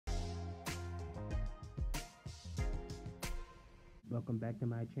Welcome back to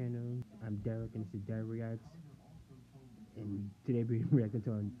my channel. I'm Derek and this is Derek Reacts. And today we're reacting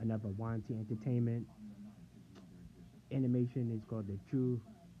to another Wansee Entertainment animation. It's called The True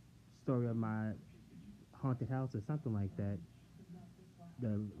Story of My Haunted House or something like that.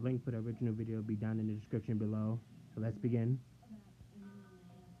 The link for the original video will be down in the description below. So let's begin.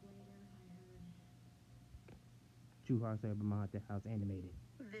 True Horror Story of My Haunted House animated.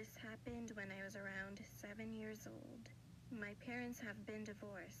 This happened when I was around 7 years old. My parents have been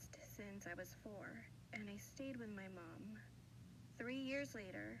divorced since I was 4, and I stayed with my mom. 3 years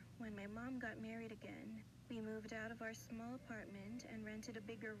later, when my mom got married again, we moved out of our small apartment and rented a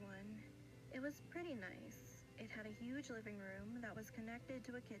bigger one. It was pretty nice. It had a huge living room that was connected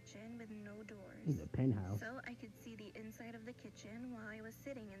to a kitchen with no doors. The penthouse. So I could see the inside of the kitchen while I was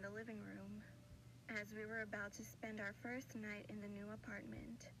sitting in the living room. As we were about to spend our first night in the new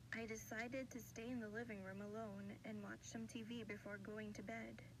apartment, I decided to stay in the living room alone and watch some TV before going to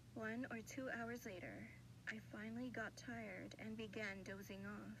bed. 1 or 2 hours later, I finally got tired and began dozing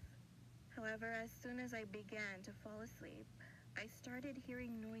off. However, as soon as I began to fall asleep, I started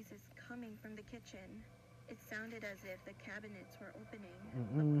hearing noises coming from the kitchen. It sounded as if the cabinets were opening,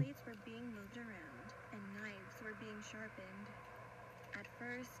 the plates were being moved around, and knives were being sharpened. At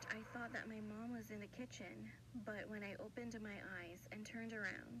first, I thought that my mom was in the kitchen, but when I opened my eyes and turned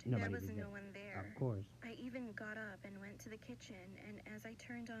around, there was no one there. Of course. I even got up and went to the kitchen, and as I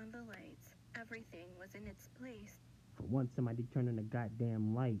turned on the lights, everything was in its place. For once, somebody turned on the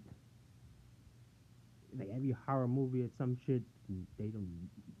goddamn light. Like every horror movie or some shit, they don't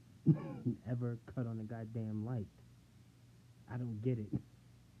ever cut on the goddamn light. I don't get it.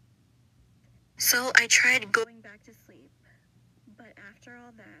 So I tried going back to sleep. But after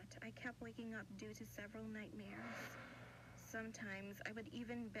all that, I kept waking up due to several nightmares. Sometimes I would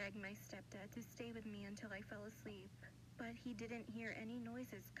even beg my stepdad to stay with me until I fell asleep, but he didn't hear any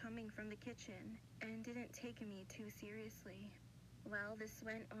noises coming from the kitchen and didn't take me too seriously. Well, this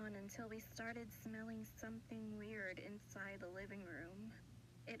went on until we started smelling something weird inside the living room.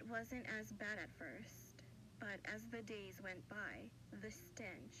 It wasn't as bad at first, but as the days went by, the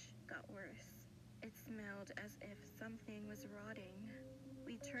stench got worse. It smelled as if something was rotting.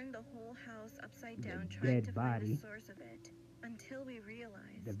 We turned the whole house upside down trying to find the source of it, until we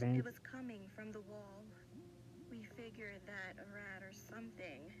realized it was coming from the wall. We figured that a rat or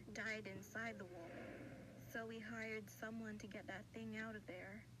something died inside the wall, so we hired someone to get that thing out of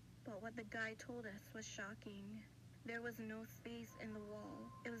there. But what the guy told us was shocking. There was no space in the wall.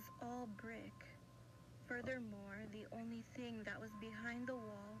 It was all brick. Furthermore, the only thing that was behind the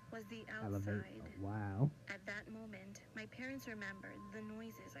wall was the outside. Wow. At that moment, my parents remembered the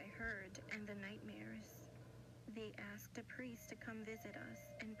noises I heard and the nightmares. They asked a priest to come visit us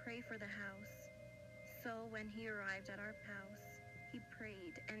and pray for the house. So when he arrived at our house, he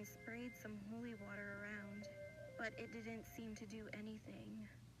prayed and sprayed some holy water around, but it didn't seem to do anything.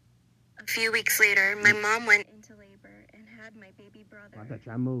 A few weeks later, my mom went into labor and had my baby brother. I thought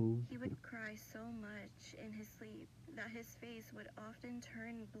y'all moved. He would cry so much in his sleep that his face would often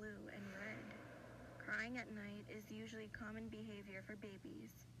turn blue and red. Crying at night is usually common behavior for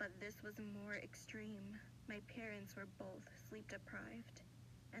babies, but this was more extreme. My parents were both sleep deprived,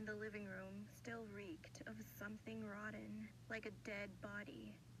 and the living room still reeked of something rotten, like a dead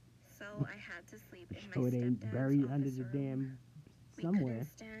body. So I had to sleep in my stepdad's buried office under the room. damn somewhere. We couldn't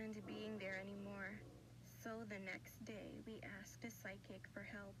stand being there anymore, so the next day we asked a psychic for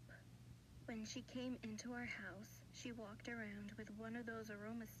help. When she came into our house, she walked around with one of those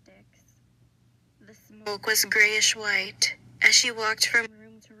aroma sticks. The smoke was grayish-white as she walked from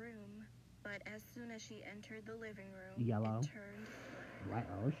room to room, but as soon as she entered the living room, Yellow. it turned black.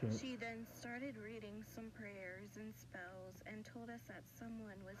 Oh shit. She then started reading some prayers and spells and told us that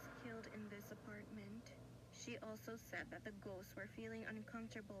someone was killed in this apartment. She also said that the ghosts were feeling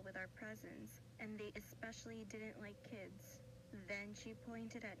uncomfortable with our presence, and they especially didn't like kids. Then she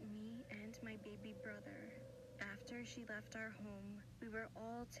pointed at me and my baby brother. After she left our home, we were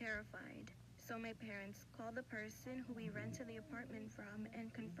all terrified. So my parents called the person who we rented the apartment from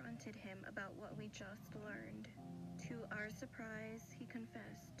and confronted him about what we just learned. To our surprise, he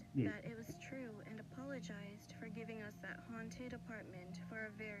confessed that it was true and apologized for giving us that haunted apartment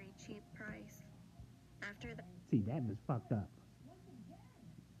for a very cheap price. After that, see, that was fucked up.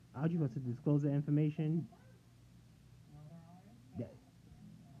 How you supposed to disclose that information? That,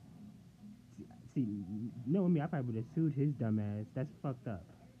 see, knowing me, I probably would have sued his dumb ass. That's fucked up.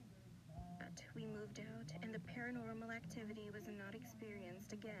 we moved out and the paranormal activity was not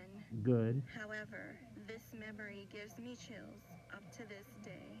experienced again. Good. However, this memory gives me chills up to this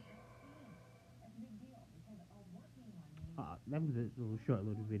day. that was a little short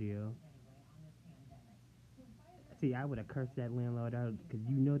little video. See, I would have cursed that landlord out because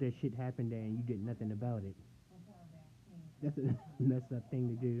you know that shit happened there and you did nothing about it. That's a messed up thing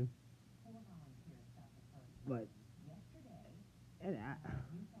to do. But and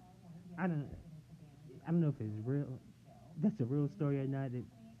I don't I don't know if it's real. That's a real story or not. It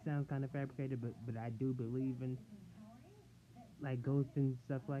sounds kind of fabricated, but I do believe in like ghosts and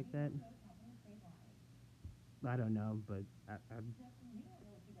stuff like that. I don't know, but I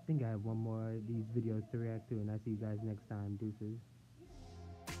think I have one more of these videos to react to, and I see you guys next time. Deuces.